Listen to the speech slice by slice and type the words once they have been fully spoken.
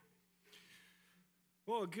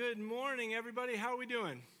Well, good morning, everybody. How are we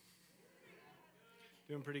doing?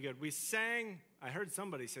 Doing pretty good. We sang, I heard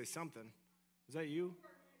somebody say something. Was that you?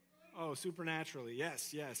 Oh, supernaturally.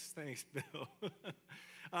 Yes. Thanks, Bill.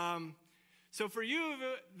 So for you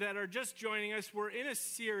that are just joining us, we're in a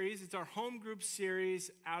series. It's our home group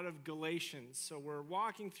series out of Galatians. So we're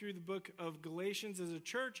walking through the book of Galatians as a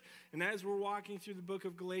church. And as we're walking through the book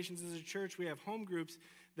of Galatians as a church, we have home groups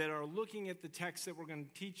that are looking at the text that we're going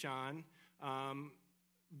to teach on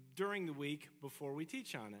during the week before we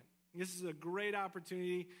teach on it. This is a great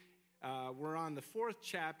opportunity. We're on the 4th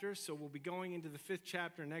chapter, so we'll be going into the 5th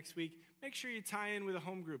chapter next week. Make sure you tie in with a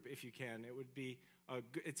home group if you can. It would be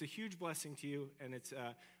it's a huge blessing to you, and it's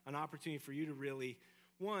an opportunity for you to really,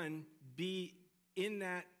 one, be in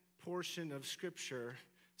that portion of Scripture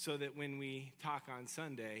so that when we talk on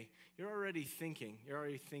Sunday, you're already thinking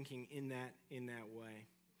in that way.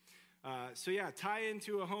 So tie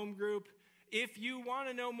into a home group. If you want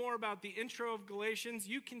to know more about the intro of Galatians,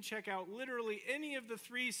 you can check out literally any of the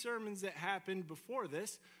 3 sermons that happened before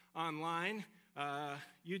this online,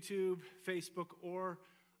 YouTube, Facebook, or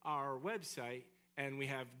our website, and we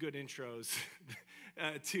have good intros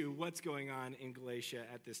to what's going on in Galatia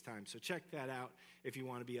at this time. So check that out if you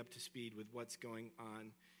want to be up to speed with what's going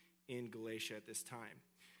on in Galatia at this time.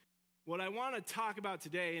 What I want to talk about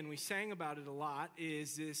today, and we sang about it a lot,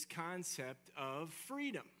 is this concept of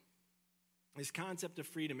freedom. This concept of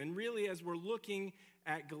freedom. And really, as we're looking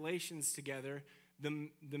at Galatians together, the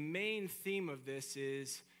main theme of this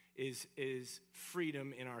is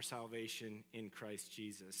freedom in our salvation in Christ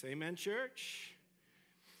Jesus. Amen, church?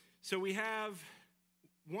 So we have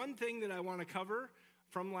one thing that I want to cover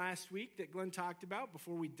from last week that Glenn talked about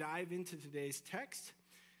before we dive into today's text.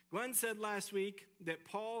 Glenn said last week that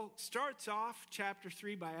Paul starts off chapter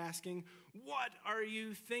 3 by asking, "What are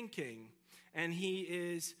you thinking?" And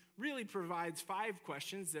he really provides 5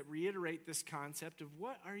 questions that reiterate this concept of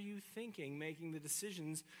what are you thinking, making the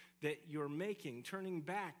decisions that you're making, turning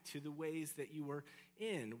back to the ways that you were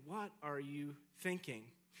in. What are you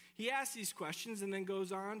thinking? He asks these questions and then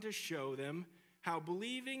goes on to show them how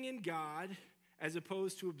believing in God, as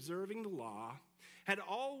opposed to observing the law, had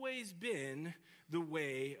always been the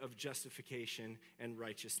way of justification and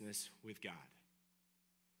righteousness with God.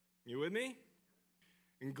 You with me?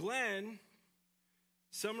 And Glenn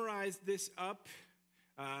summarized this up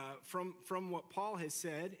from what Paul has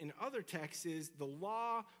said in other texts is the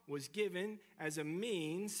law was given as a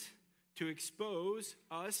means to expose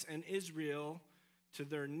us and Israel to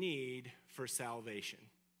their need for salvation.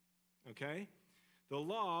 Okay? The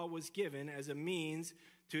law was given as a means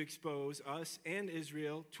to expose us and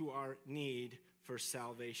Israel to our need for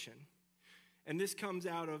salvation. And this comes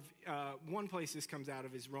out of, one place this comes out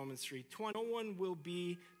of is Romans 3:20. No one will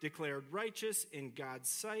be declared righteous in God's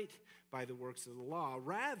sight by the works of the law.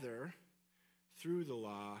 Rather, through the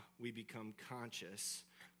law, we become conscious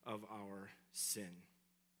of our sin.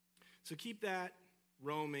 So keep that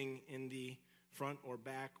roaming in the front or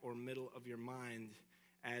back or middle of your mind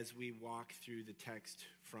as we walk through the text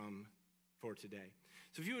for today.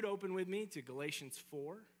 So if you would open with me to Galatians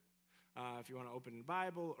 4. If you want to open the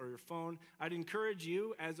Bible or your phone, I'd encourage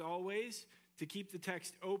you, as always, to keep the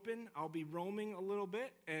text open. I'll be roaming a little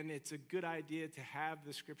bit, and it's a good idea to have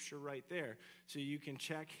the scripture right there so you can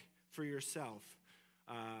check for yourself.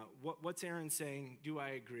 What's Aaron saying? Do I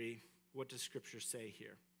agree? What does scripture say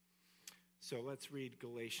here? So let's read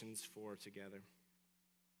Galatians 4 together.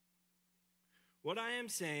 What I am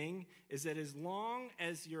saying is that as long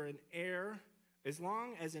as an heir is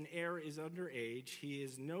underage, he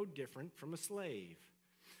is no different from a slave.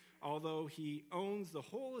 Although he owns the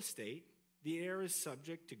whole estate, the heir is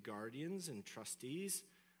subject to guardians and trustees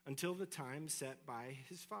until the time set by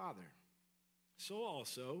his father. So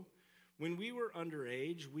also, when we were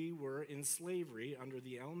underage, we were in slavery under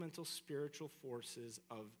the elemental spiritual forces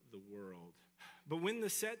of the world. But when the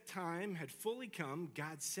set time had fully come,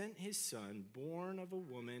 God sent his son, born of a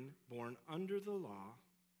woman, born under the law,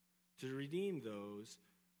 to redeem those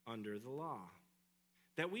under the law,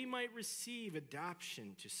 that we might receive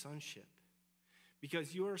adoption to sonship.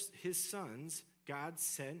 Because you are his sons, God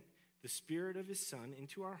sent the Spirit of his Son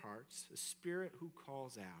into our hearts, a Spirit who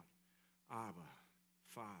calls out, Abba,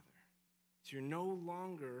 Father. So you're no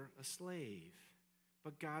longer a slave,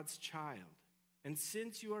 but God's child. And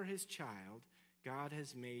since you are his child, God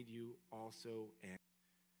has made you also an.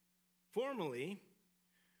 Formerly,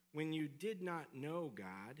 when you did not know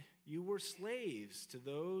God, you were slaves to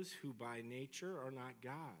those who by nature are not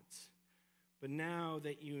God's. But now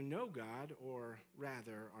that you know God, or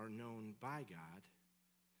rather are known by God,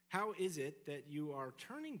 how is it that you are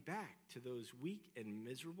turning back to those weak and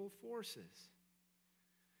miserable forces?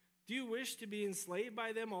 Do you wish to be enslaved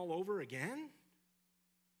by them all over again?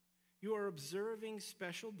 You are observing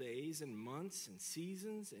special days and months and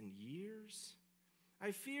seasons and years.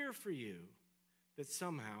 I fear for you that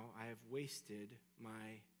somehow I have wasted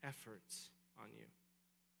my efforts on you.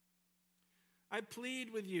 I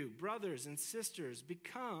plead with you, brothers and sisters,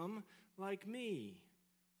 become like me.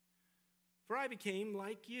 For I became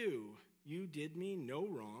like you. You did me no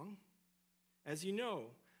wrong. As you know,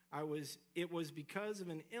 it was because of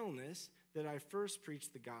an illness that I first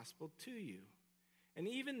preached the gospel to you. And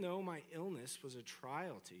even though my illness was a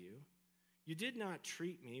trial to you, you did not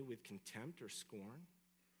treat me with contempt or scorn.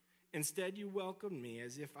 Instead, you welcomed me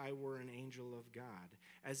as if I were an angel of God,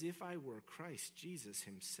 as if I were Christ Jesus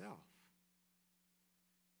himself.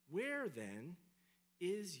 Where then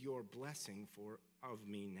is your blessing of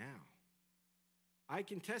me now? I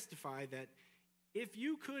can testify that if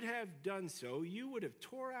you could have done so, you would have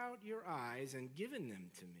tore out your eyes and given them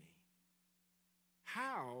to me.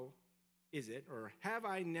 How is it, or have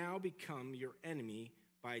I now become your enemy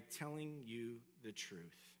by telling you the truth?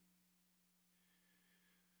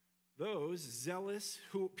 Those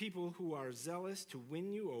people who are zealous to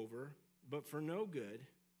win you over, but for no good,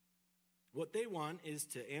 what they want is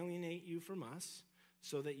to alienate you from us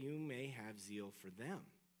so that you may have zeal for them.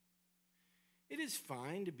 It is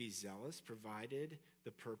fine to be zealous, provided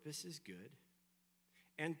the purpose is good,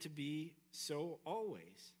 and to be so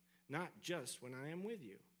always, not just when I am with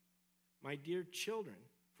you. My dear children,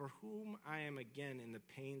 for whom I am again in the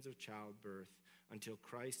pains of childbirth until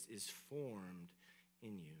Christ is formed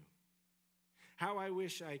in you. How I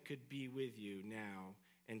wish I could be with you now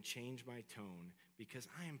and change my tone, because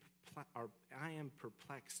I am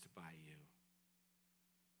perplexed by you.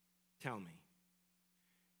 Tell me,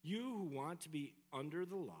 you who want to be under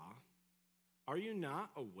the law, are you not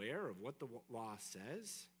aware of what the law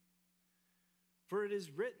says? For it is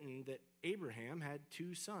written that Abraham had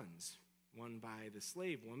two sons, one by the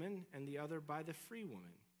slave woman and the other by the free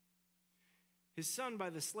woman. His son by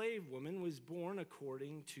the slave woman was born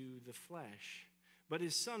according to the flesh, but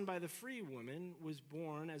his son by the free woman was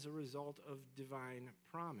born as a result of divine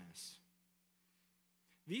promise.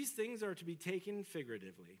 These things are to be taken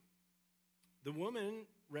figuratively. The women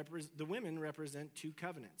represent two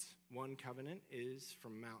covenants. One covenant is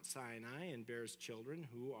from Mount Sinai and bears children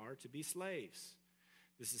who are to be slaves.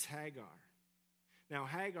 This is Hagar. Now,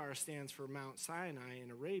 Hagar stands for Mount Sinai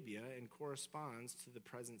in Arabia and corresponds to the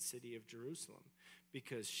present city of Jerusalem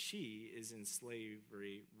because she is in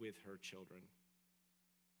slavery with her children.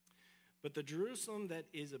 But the Jerusalem that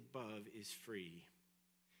is above is free,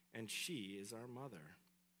 and she is our mother.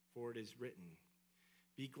 For it is written,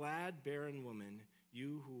 be glad, barren woman,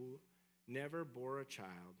 you who never bore a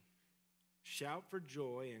child. Shout for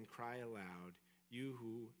joy and cry aloud, you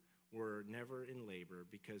who were never in labor,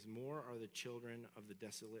 because more are the children of the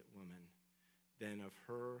desolate woman than of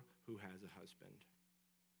her who has a husband.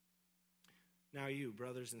 Now you,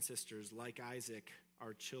 brothers and sisters, like Isaac,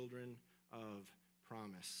 are children of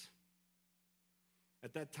promise.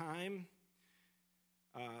 At that time,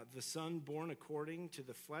 the son born according to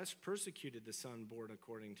the flesh persecuted the son born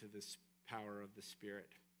according to the power of the Spirit.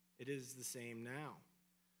 It is the same now.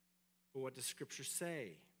 But what does Scripture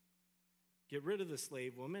say? Get rid of the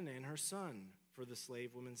slave woman and her son, for the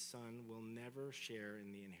slave woman's son will never share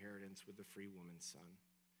in the inheritance with the free woman's son.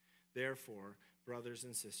 Therefore, brothers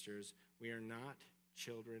and sisters, we are not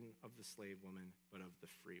children of the slave woman, but of the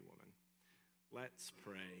free woman. Let's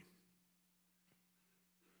pray.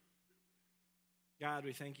 God,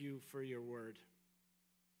 we thank you for your word.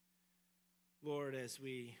 Lord, as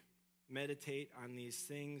we meditate on these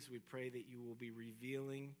things, we pray that you will be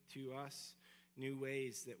revealing to us new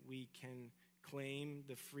ways that we can claim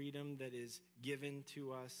the freedom that is given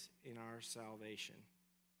to us in our salvation,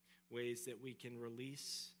 ways that we can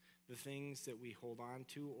release the things that we hold on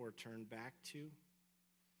to or turn back to,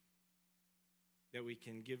 that we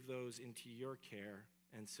can give those into your care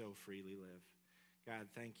and so freely live. God,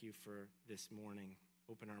 thank you for this morning.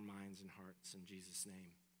 Open our minds and hearts in Jesus'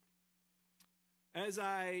 name. As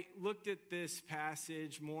I looked at this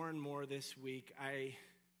passage more and more this week, I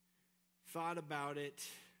thought about it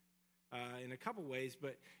in a couple ways,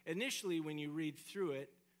 but initially when you read through it,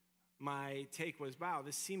 my take was, wow,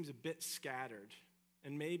 this seems a bit scattered.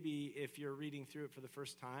 And maybe if you're reading through it for the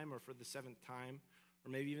first time or for the 7th time,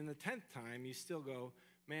 or maybe even the 10th time, you still go,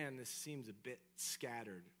 man, this seems a bit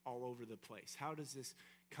scattered all over the place. How does this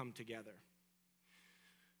come together?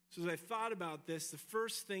 So as I thought about this, the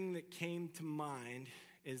first thing that came to mind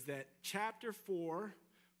is that chapter 4,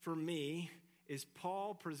 for me, is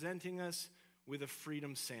Paul presenting us with a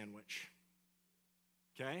freedom sandwich.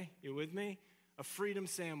 Okay? You with me? A freedom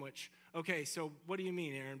sandwich. Okay, so what do you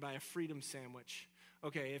mean, Aaron, by a freedom sandwich?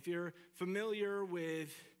 Okay, if you're familiar with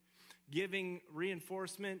giving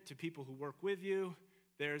reinforcement to people who work with you,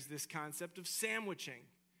 there's this concept of sandwiching.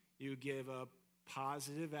 You give a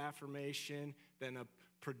positive affirmation, then a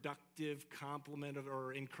productive compliment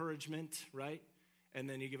or encouragement, right? And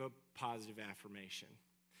then you give a positive affirmation.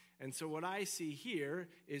 And so what I see here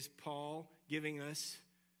is Paul giving us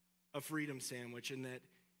a freedom sandwich, in that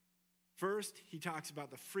first he talks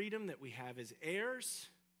about the freedom that we have as heirs.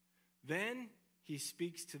 Then he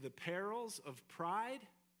speaks to the perils of pride.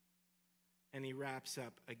 And he wraps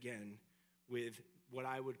up again with what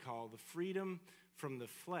I would call the freedom from the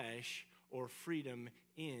flesh, or freedom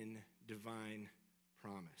in divine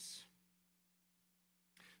promise.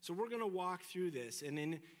 So we're going to walk through this,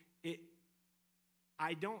 and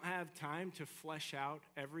I don't have time to flesh out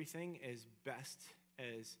everything as best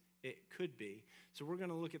as it could be. So we're going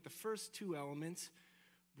to look at the first two elements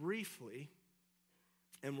briefly,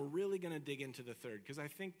 and we're really going to dig into the third, because I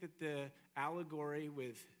think that the allegory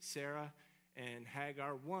with Sarah and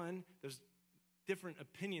Hagar, one, there's different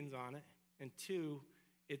opinions on it, and two,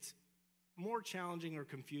 it's more challenging or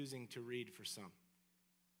confusing to read for some.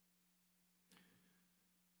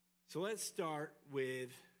 So let's start with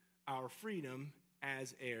our freedom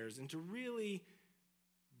as heirs. And to really,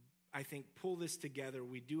 I think, pull this together,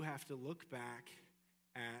 we do have to look back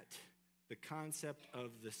at the concept of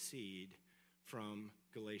the seed from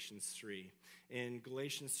Galatians 3. In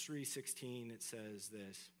Galatians 3:16, it says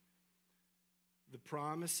this: the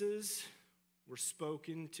promises were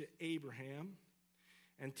spoken to Abraham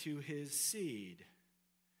and to his seed.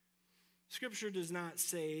 Scripture does not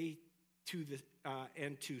say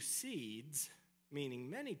and to seeds, meaning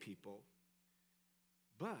many people,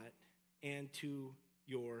 but and to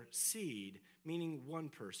your seed, meaning one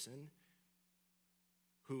person,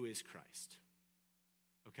 who is Christ.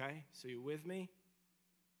 Okay, so you with me?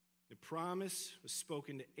 The promise was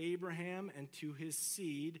spoken to Abraham and to his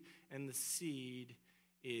seed, and the seed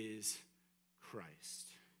is Christ.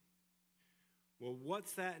 Well,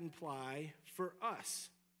 what's that imply for us?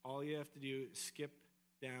 All you have to do is skip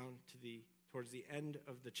down towards the end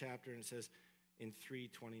of the chapter, and it says in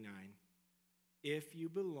 3:29, if you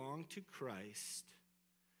belong to Christ,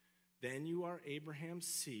 then you are Abraham's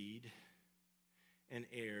seed and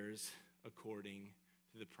heirs according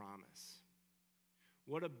to the promise.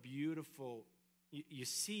 What a beautiful, you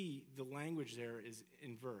see the language there is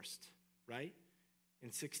inversed, right?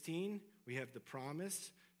 In 16, we have the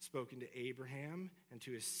promise spoken to Abraham and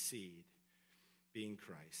to his seed, being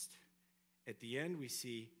Christ. At the end, we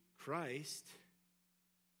see Christ,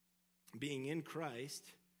 being in Christ,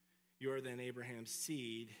 you are then Abraham's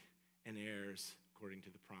seed and heirs according to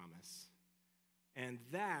the promise. And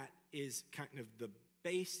that is kind of the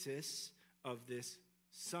basis of this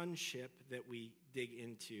sonship that we dig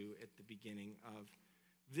into at the beginning of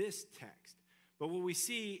this text. But what we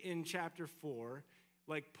see in chapter 4,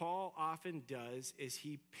 like Paul often does, is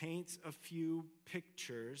he paints a few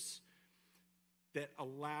pictures that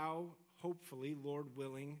allow, hopefully, Lord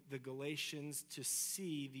willing, the Galatians to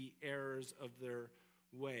see the errors of their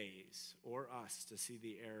ways, or us to see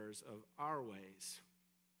the errors of our ways.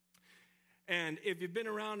 And if you've been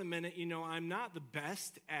around a minute, you know I'm not the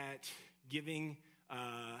best at giving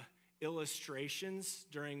illustrations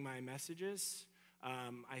during my messages.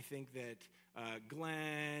 I think that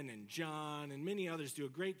Glenn and John and many others do a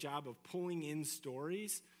great job of pulling in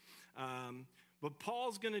stories. But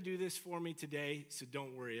Paul's going to do this for me today, so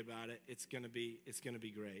don't worry about it. It's going to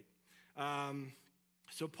be great.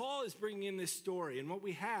 So Paul is bringing in this story, and what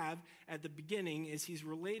we have at the beginning is he's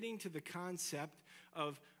relating to the concept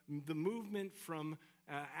of the movement from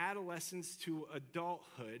adolescence to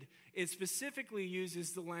adulthood. It specifically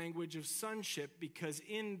uses the language of sonship because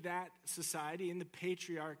in that society, in the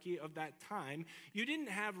patriarchy of that time, you didn't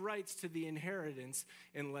have rights to the inheritance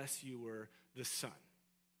unless you were the son,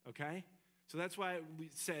 okay? So that's why it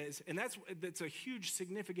says, and that's a huge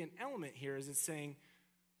significant element here, is it's saying,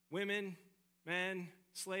 women, men,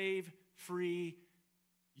 slave, free,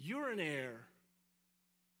 you're an heir,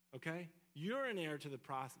 okay? You're an heir to the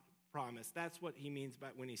promise. That's what he means by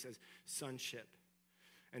when he says sonship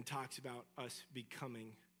and talks about us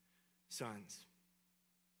becoming sons.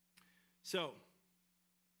 So,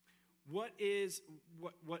 what is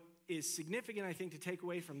significant, I think, to take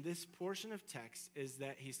away from this portion of text is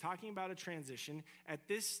that he's talking about a transition. At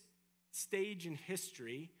this stage in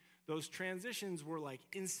history, those transitions were like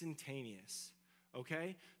instantaneous,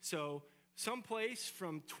 okay? So someplace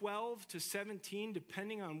from 12 to 17,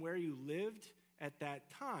 depending on where you lived at that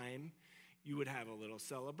time, you would have a little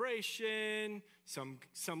celebration, some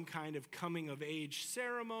kind of coming of age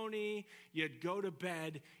ceremony. You'd go to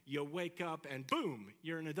bed, you wake up, and boom,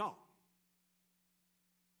 you're an adult.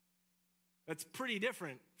 That's pretty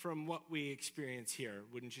different from what we experience here,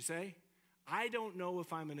 wouldn't you say? I don't know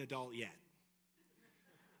if I'm an adult yet.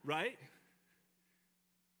 Right?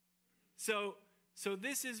 So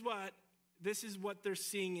this is what they're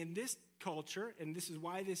seeing in this culture, and this is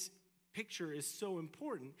why this picture is so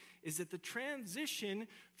important, is that the transition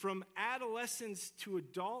from adolescence to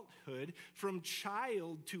adulthood, from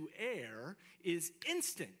child to heir, is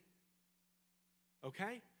instant.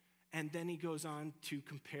 Okay? And then he goes on to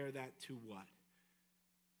compare that to what?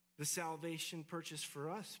 The salvation purchased for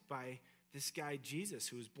us by this guy Jesus,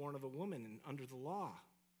 who was born of a woman and under the law,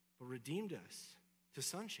 but redeemed us to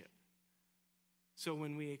sonship. So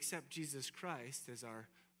when we accept Jesus Christ as our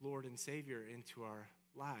Lord and Savior into our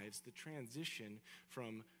lives, the transition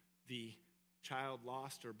from the child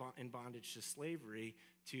lost or in bondage to slavery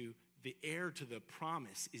to the heir to the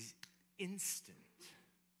promise is instant.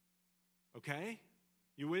 Okay?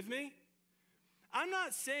 You with me? I'm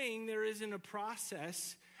not saying there isn't a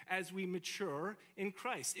process as we mature in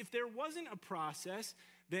Christ. If there wasn't a process,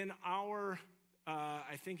 then I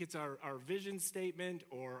think it's our vision statement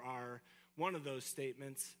or one of those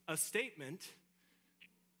statements, a statement,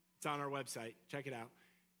 it's on our website, check it out,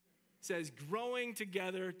 says growing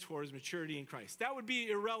together towards maturity in Christ. That would be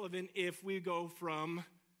irrelevant if we go from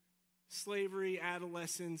slavery,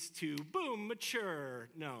 adolescence to boom, mature.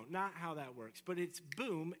 No, not how that works. But it's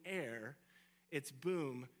boom, heir. It's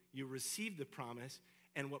boom, you receive the promise.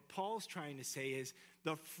 And what Paul's trying to say is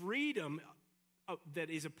the freedom that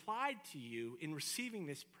is applied to you in receiving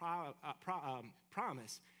this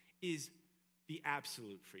promise is the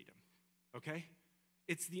absolute freedom, okay?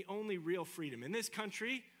 It's the only real freedom. In this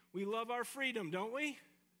country, we love our freedom, don't we?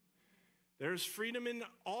 There's freedom in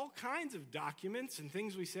all kinds of documents and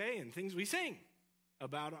things we say and things we sing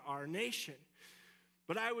about our nation.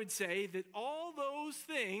 But I would say that all those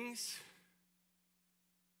things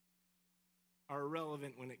are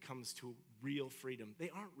irrelevant when it comes to real freedom. They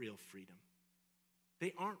aren't real freedom.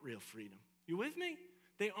 They aren't real freedom. You with me?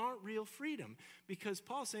 They aren't real freedom. Because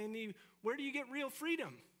Paul's saying, where do you get real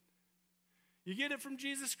freedom? You get it from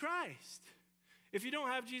Jesus Christ. If you don't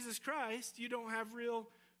have Jesus Christ, you don't have real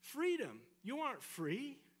freedom. You aren't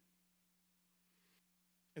free.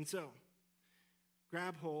 And so,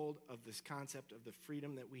 grab hold of this concept of the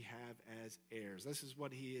freedom that we have as heirs. This is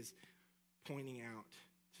what he is pointing out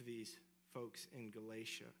to these folks in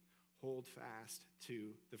Galatia. Hold fast to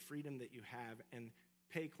the freedom that you have and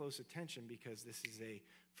pay close attention, because this is a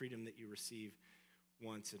freedom that you receive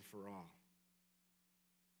once and for all.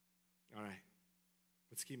 All right,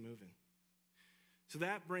 let's keep moving. So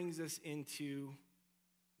that brings us into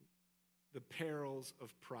the perils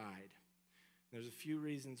of pride. There's a few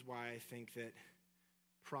reasons why I think that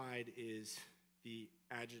pride is the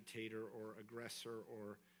agitator or aggressor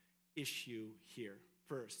or issue here.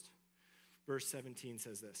 First, verse 17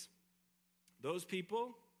 says this: those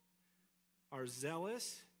people are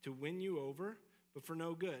zealous to win you over, but for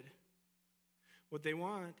no good. What they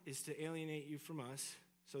want is to alienate you from us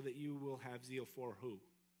so that you will have zeal for who?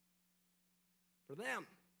 For them.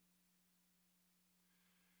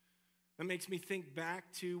 That makes me think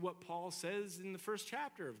back to what Paul says in the first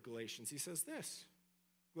chapter of Galatians. He says this,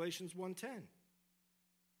 Galatians 1:10.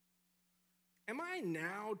 Am I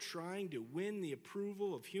now trying to win the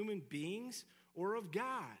approval of human beings or of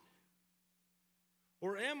God?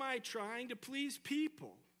 Or am I trying to please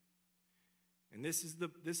people? And this is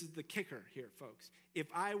the kicker here, folks. If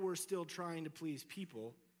I were still trying to please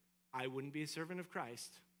people, I wouldn't be a servant of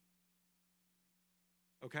Christ.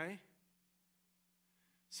 Okay?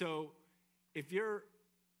 So, if you're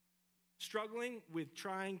struggling with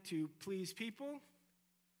trying to please people,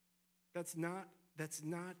 that's not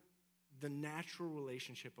the natural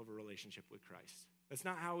relationship of a relationship with Christ. That's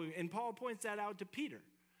not how and Paul points that out to Peter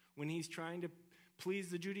when he's trying to please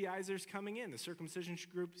the Judaizers coming in, the circumcision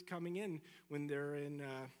groups coming in when they're in,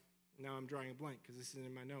 now I'm drawing a blank because this isn't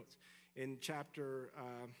in my notes, in chapter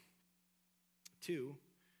 2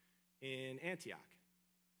 in Antioch.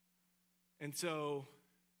 And so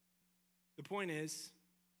the point is,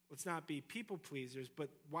 let's not be people pleasers, but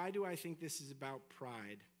why do I think this is about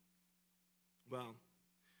pride? Well,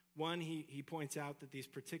 one, he points out that these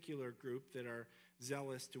particular group that are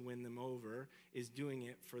zealous to win them over is doing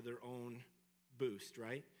it for their own boost,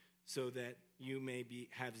 right? So that you may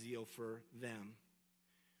have zeal for them.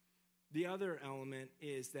 The other element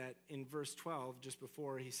is that in verse 12, just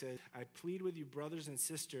before, he says, I plead with you, brothers and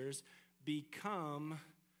sisters, become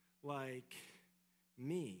like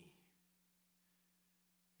me.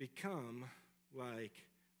 become like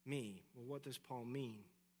me. Well, what does Paul mean?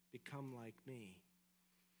 Become like me.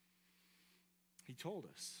 He told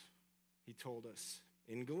us. He told us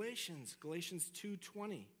in Galatians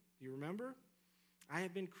 2:20. Do you remember? I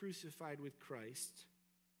have been crucified with Christ,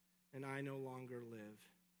 and I no longer live,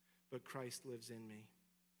 but Christ lives in me.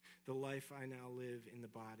 The life I now live in the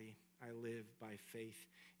body, I live by faith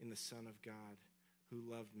in the Son of God, who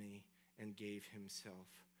loved me and gave himself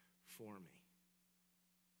for me.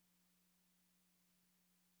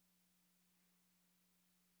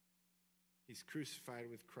 He's crucified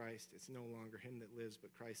with Christ. It's no longer him that lives,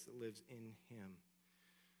 but Christ that lives in him.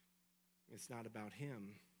 It's not about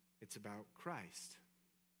him. It's about Christ,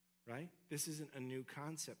 right? This isn't a new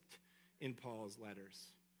concept in Paul's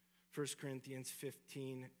letters. 1 Corinthians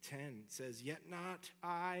 15:10 says, "Yet not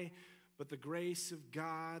I, but the grace of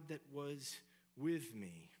God that was with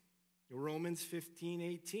me." Romans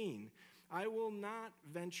 15:18, "I will not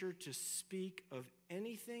venture to speak of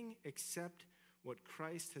anything except what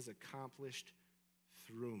Christ has accomplished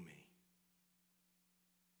through me."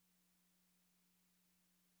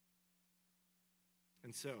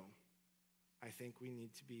 And so, I think we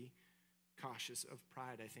need to be cautious of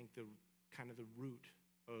pride. I think the root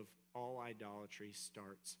of all idolatry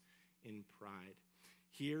starts in pride.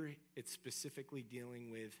 Here, it's specifically dealing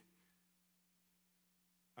with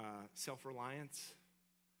self-reliance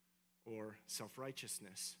or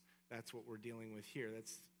self-righteousness. That's what we're dealing with here.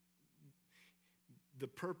 That's the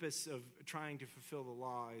purpose of trying to fulfill the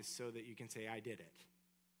law, is so that you can say, I did it.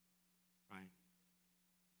 Right?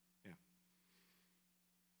 Yeah.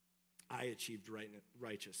 I achieved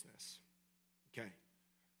righteousness. Okay.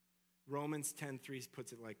 Romans 10:3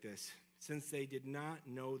 puts it like this: "Since they did not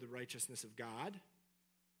know the righteousness of God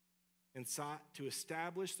and sought to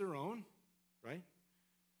establish their own," right?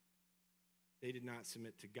 "They did not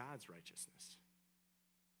submit to God's righteousness."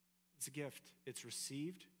 It's a gift. It's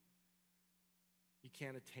received. You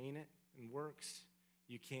can't attain it in works.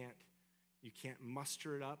 You can't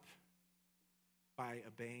muster it up by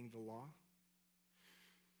obeying the law.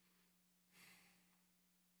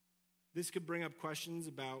 This could bring up questions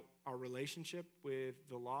about our relationship with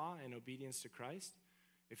the law and obedience to Christ.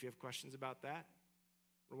 If you have questions about that,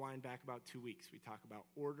 rewind back about 2 weeks. We talk about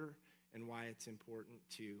order and why it's important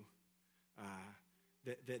to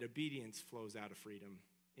that obedience flows out of freedom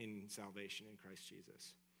in salvation in Christ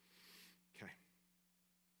Jesus. Okay.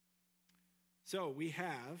 So we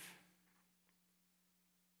have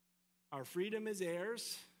our freedom as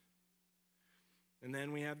heirs, and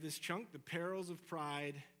then we have this chunk, the perils of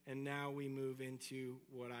pride, and now we move into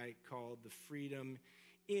what I called the freedom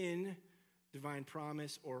in divine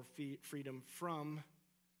promise, or freedom from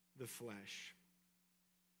the flesh.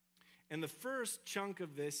 And the first chunk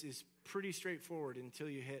of this is pretty straightforward until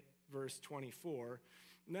you hit verse 24,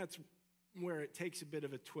 and that's where it takes a bit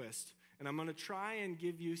of a twist. And I'm going to try and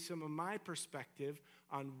give you some of my perspective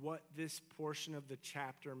on what this portion of the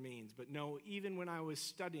chapter means. But no, even when I was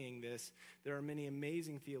studying this, there are many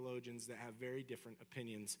amazing theologians that have very different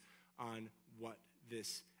opinions on what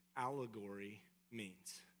this allegory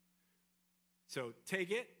means. So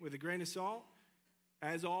take it with a grain of salt.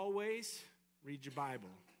 As always, read your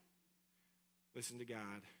Bible, listen to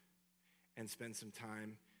God, and spend some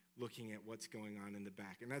time looking at what's going on in the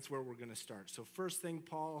back. And that's where we're going to start. So first thing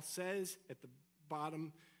Paul says at the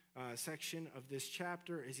bottom section of this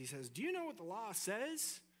chapter is he says, "Do you know what the law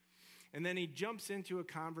says?" And then he jumps into a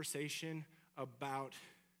conversation about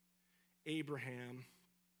Abraham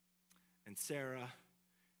and Sarah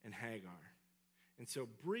and Hagar. And so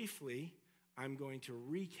briefly, I'm going to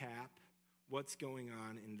recap what's going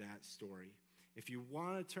on in that story. If you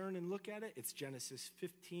want to turn and look at it, it's Genesis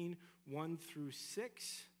 15, 1 through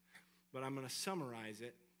 6. But I'm going to summarize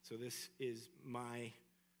it. So this is my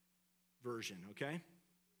version, okay?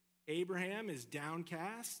 Abraham is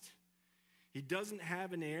downcast. He doesn't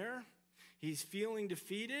have an heir. He's feeling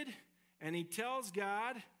defeated. And he tells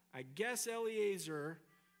God, I guess Eliezer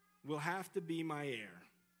will have to be my heir.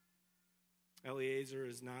 Eliezer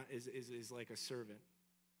is like a servant.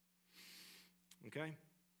 Okay?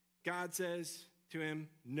 God says to him,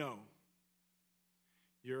 no.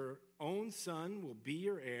 Your own son will be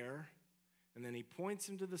your heir. And then he points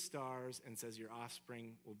him to the stars and says, your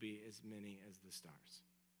offspring will be as many as the stars.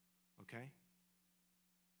 Okay?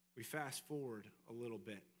 We fast forward a little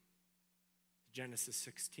bit to Genesis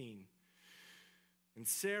 16. And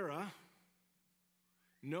Sarah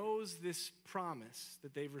knows this promise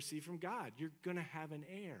that they've received from God. You're going to have an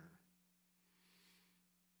heir.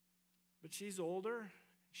 But she's older.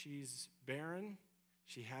 She's barren.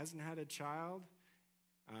 She hasn't had a child.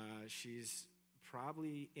 She's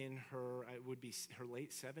probably in her, it would be her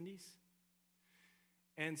late 70s.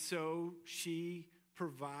 And so she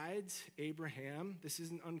provides Abraham, this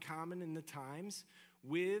isn't uncommon in the times,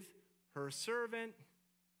 with her servant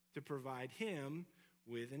to provide him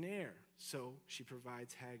with an heir. So she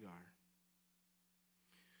provides Hagar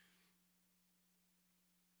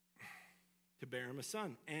to bear him a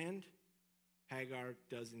son. And Hagar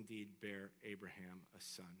does indeed bear Abraham a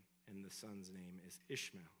son, and the son's name is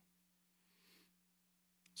Ishmael.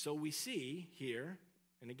 So we see here,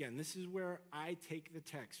 and again, this is where I take the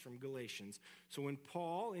text from Galatians. So when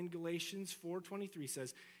Paul in Galatians 4:23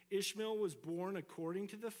 says, Ishmael was born according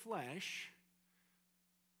to the flesh,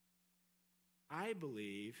 I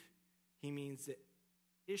believe he means that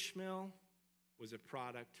Ishmael was a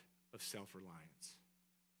product of self-reliance.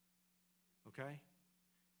 Okay?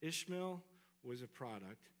 Ishmael was a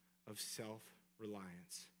product of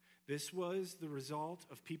self-reliance. This was the result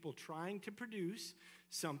of people trying to produce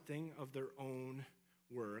something of their own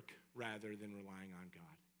work rather than relying on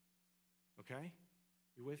God. Okay?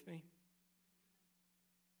 You with me?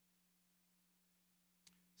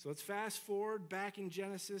 So let's fast forward back in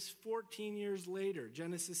Genesis 14 years later,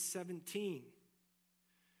 Genesis 17.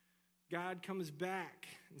 God comes back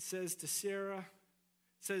and says to Sarah,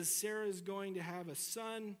 Sarah is going to have a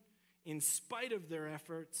son in spite of their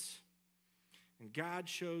efforts. And God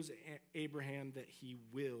shows Abraham that he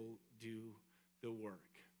will do the work.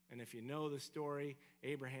 And if you know the story,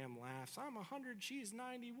 Abraham laughs, I'm 100, she's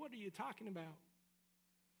 90, what are you talking about?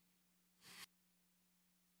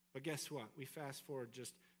 But guess what? We fast forward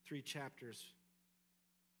just 3 chapters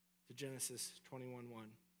to Genesis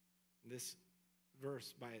 21:1. This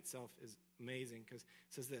verse by itself is amazing because it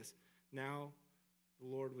says this, now the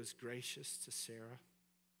Lord was gracious to Sarah,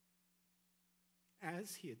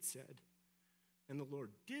 as he had said, and the Lord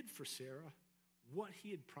did for Sarah what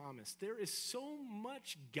he had promised. There is so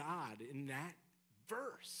much God in that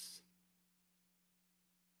verse,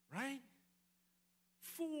 right?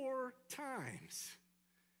 4 times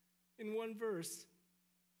in one verse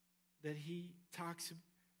that he talks.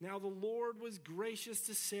 Now the Lord was gracious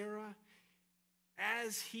to Sarah,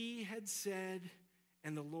 as he had said,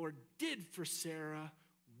 and the Lord did for Sarah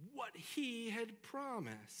what he had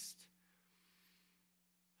promised.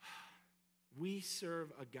 We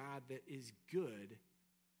serve a God that is good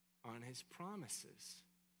on his promises.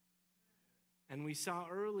 And we saw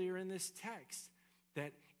earlier in this text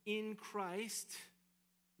that in Christ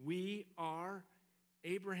we are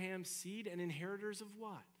Abraham's seed and inheritors of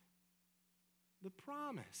what? The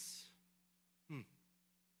promise.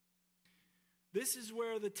 This is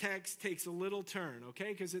where the text takes a little turn,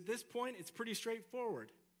 okay? Because at this point, it's pretty straightforward.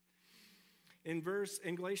 In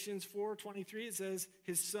Galatians 4:23, it says,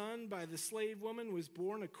 his son by the slave woman was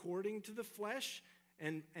born according to the flesh.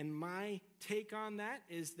 And my take on that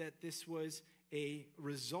is that this was a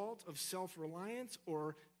result of self-reliance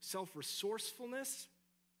or self-resourcefulness.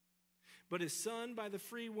 But his son by the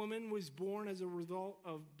free woman was born as a result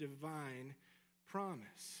of divine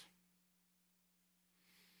promise.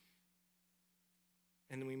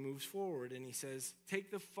 And then he moves forward and he says,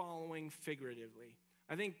 take the following figuratively.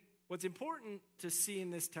 I think what's important to see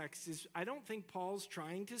in this text is I don't think Paul's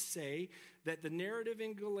trying to say that the narrative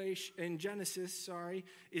in Genesis,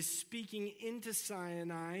 is speaking into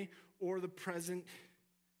Sinai or the present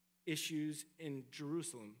issues in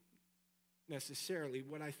Jerusalem necessarily.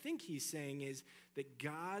 What I think he's saying is that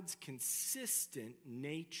God's consistent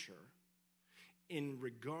nature in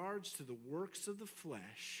regards to the works of the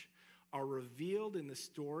flesh are revealed in the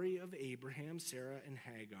story of Abraham, Sarah, and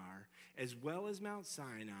Hagar, as well as Mount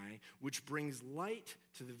Sinai, which brings light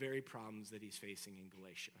to the very problems that he's facing in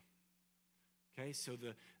Galatia. Okay, so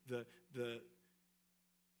the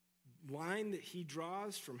line that he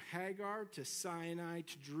draws from Hagar to Sinai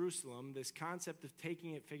to Jerusalem, this concept of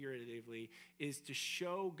taking it figuratively, is to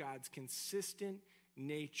show God's consistent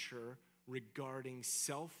nature regarding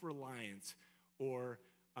self-reliance or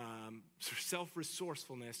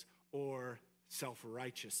self-resourcefulness or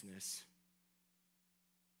self-righteousness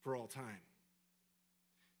for all time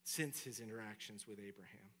since his interactions with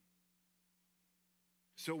Abraham.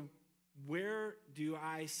 So where do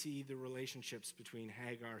I see the relationships between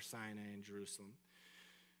Hagar, Sinai, and Jerusalem?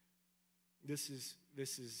 This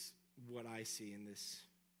is what I see in this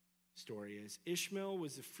story is Ishmael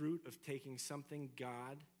was the fruit of taking something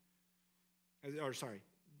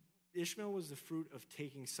Ishmael was the fruit of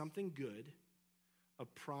taking something good, a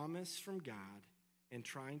promise from God, and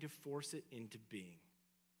trying to force it into being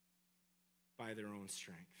by their own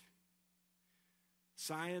strength.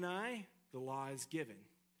 Sinai, the law is given.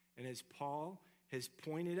 And as Paul has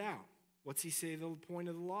pointed out, what's he say the point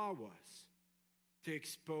of the law was? to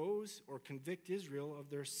expose or convict Israel of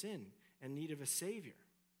their sin and need of a Savior.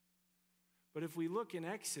 But if we look in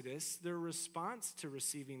Exodus, their response to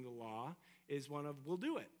receiving the law is one of, we'll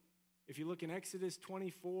do it. If you look in Exodus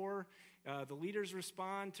 24, the leaders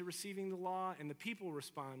respond to receiving the law, and the people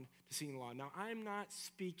respond to seeing the law. Now, I'm not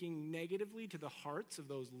speaking negatively to the hearts of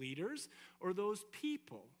those leaders or those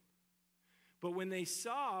people. But when they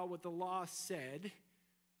saw what the law said,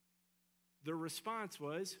 their response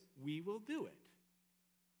was, we will do it.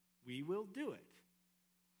 We will do it.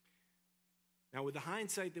 Now, with the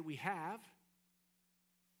hindsight that we have,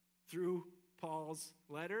 through Paul's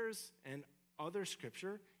letters and other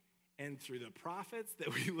scripture, and through the prophets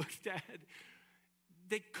that we looked at,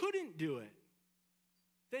 they couldn't do it.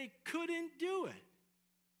 They couldn't do it.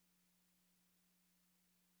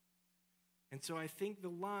 And so I think the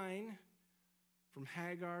line from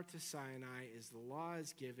Hagar to Sinai is the law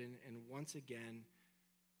is given, and once again,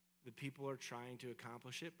 the people are trying to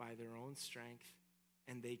accomplish it by their own strength,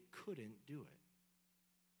 and they couldn't do it.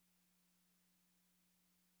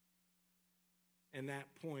 And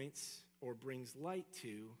that points or brings light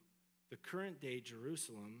to the current day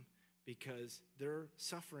Jerusalem, because they're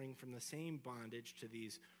suffering from the same bondage to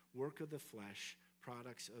these work of the flesh,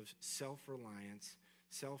 products of self-reliance,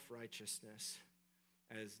 self-righteousness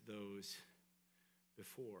as those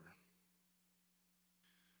before.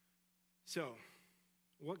 So,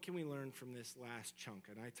 what can we learn from this last chunk?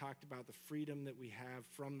 And I talked about the freedom that we have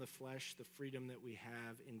from the flesh, the freedom that we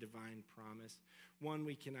have in divine promise. One,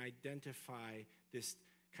 we can identify this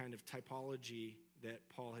kind of typology that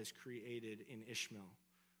Paul has created in Ishmael.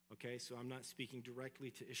 Okay, so I'm not speaking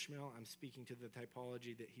directly to Ishmael. I'm speaking to the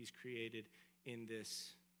typology that he's created in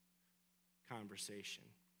this conversation.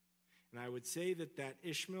 And I would say that that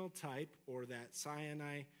Ishmael type, or that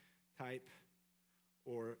Sinai type,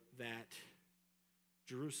 or that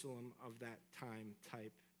Jerusalem of that time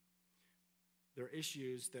type, their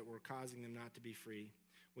issues that were causing them not to be free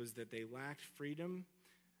was that they lacked freedom.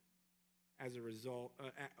 As a result,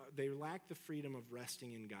 they lacked the freedom of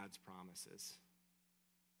resting in God's promises.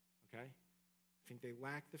 Okay? I think they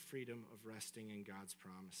lacked the freedom of resting in God's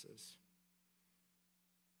promises.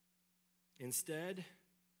 Instead,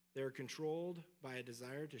 they're controlled by a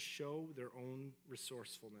desire to show their own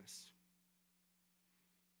resourcefulness.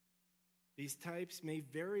 These types may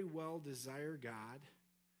very well desire God,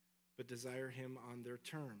 but desire him on their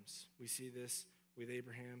terms. We see this with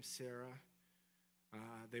Abraham, Sarah.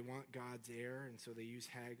 They want God's heir, and so they use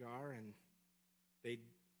Hagar, and they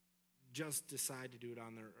just decide to do it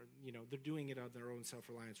on their, they're doing it on their own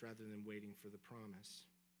self-reliance rather than waiting for the promise.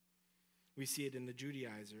 We see it in the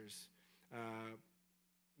Judaizers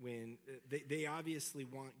when they obviously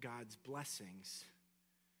want God's blessings,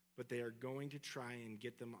 but they are going to try and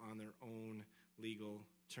get them on their own legal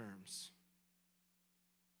terms.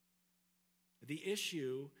 The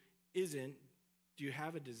issue isn't, do you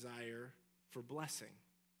have a desire for blessing?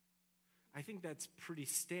 I think that's pretty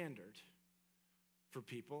standard for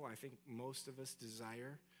people. I think most of us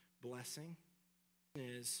desire blessing.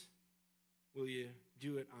 Is, will you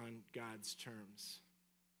do it on God's terms?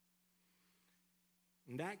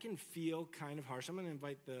 And that can feel kind of harsh. I'm going to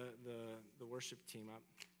invite the worship team up.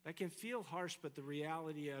 That can feel harsh, but the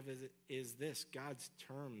reality of it is this: God's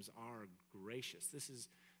terms are gracious. This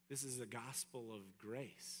is the gospel of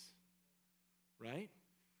grace, right?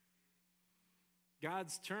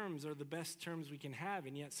 God's terms are the best terms we can have,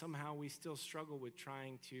 and yet somehow we still struggle with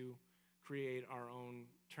trying to create our own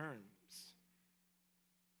terms.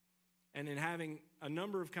 And in having a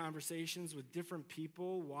number of conversations with different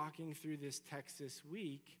people walking through this text this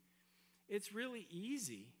week, it's really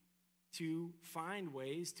easy to find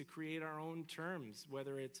ways to create our own terms,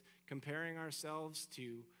 whether it's comparing ourselves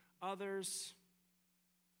to others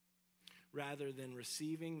rather than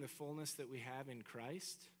receiving the fullness that we have in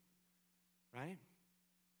Christ, right?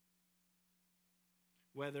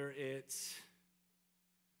 Whether it's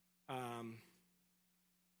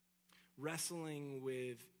wrestling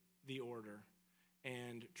with the order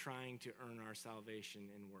and trying to earn our salvation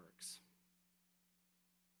in works.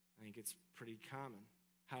 I think it's pretty common.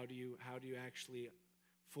 How do you actually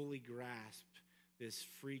fully grasp this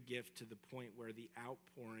free gift to the point where the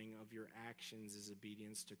outpouring of your actions is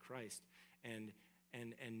obedience to Christ, and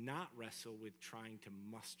not wrestle with trying to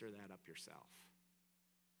muster that up yourself?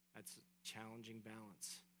 That's a challenging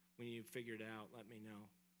balance. When you figure it out, let me know.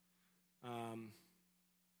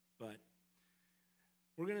 But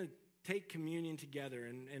we're going to take communion together,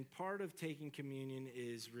 and part of taking communion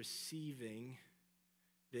is receiving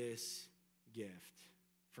this gift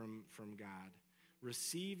from God.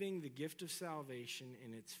 Receiving the gift of salvation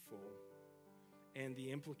in its full. and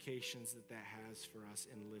the implications that that has for us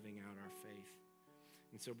in living out our faith.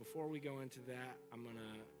 And so before we go into that, I'm going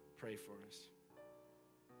to pray for us.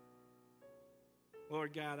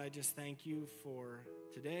 Lord God, I just thank you for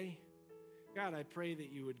today. God, I pray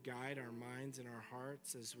that you would guide our minds and our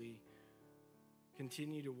hearts as we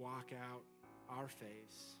continue to walk out our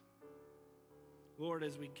faith. Lord,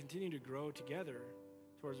 as we continue to grow together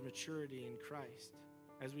towards maturity in Christ,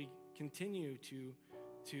 as we continue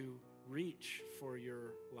to reach for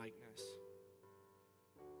your likeness.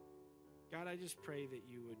 God, I just pray that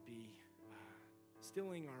you would be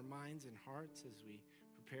stilling our minds and hearts as we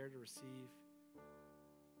prepare to receive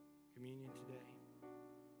communion today.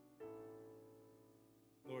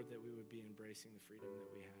 Lord, that we would be embracing the freedom that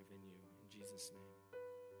we have in you. In Jesus' name,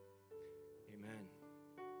 amen.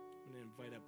 I'm going to invite up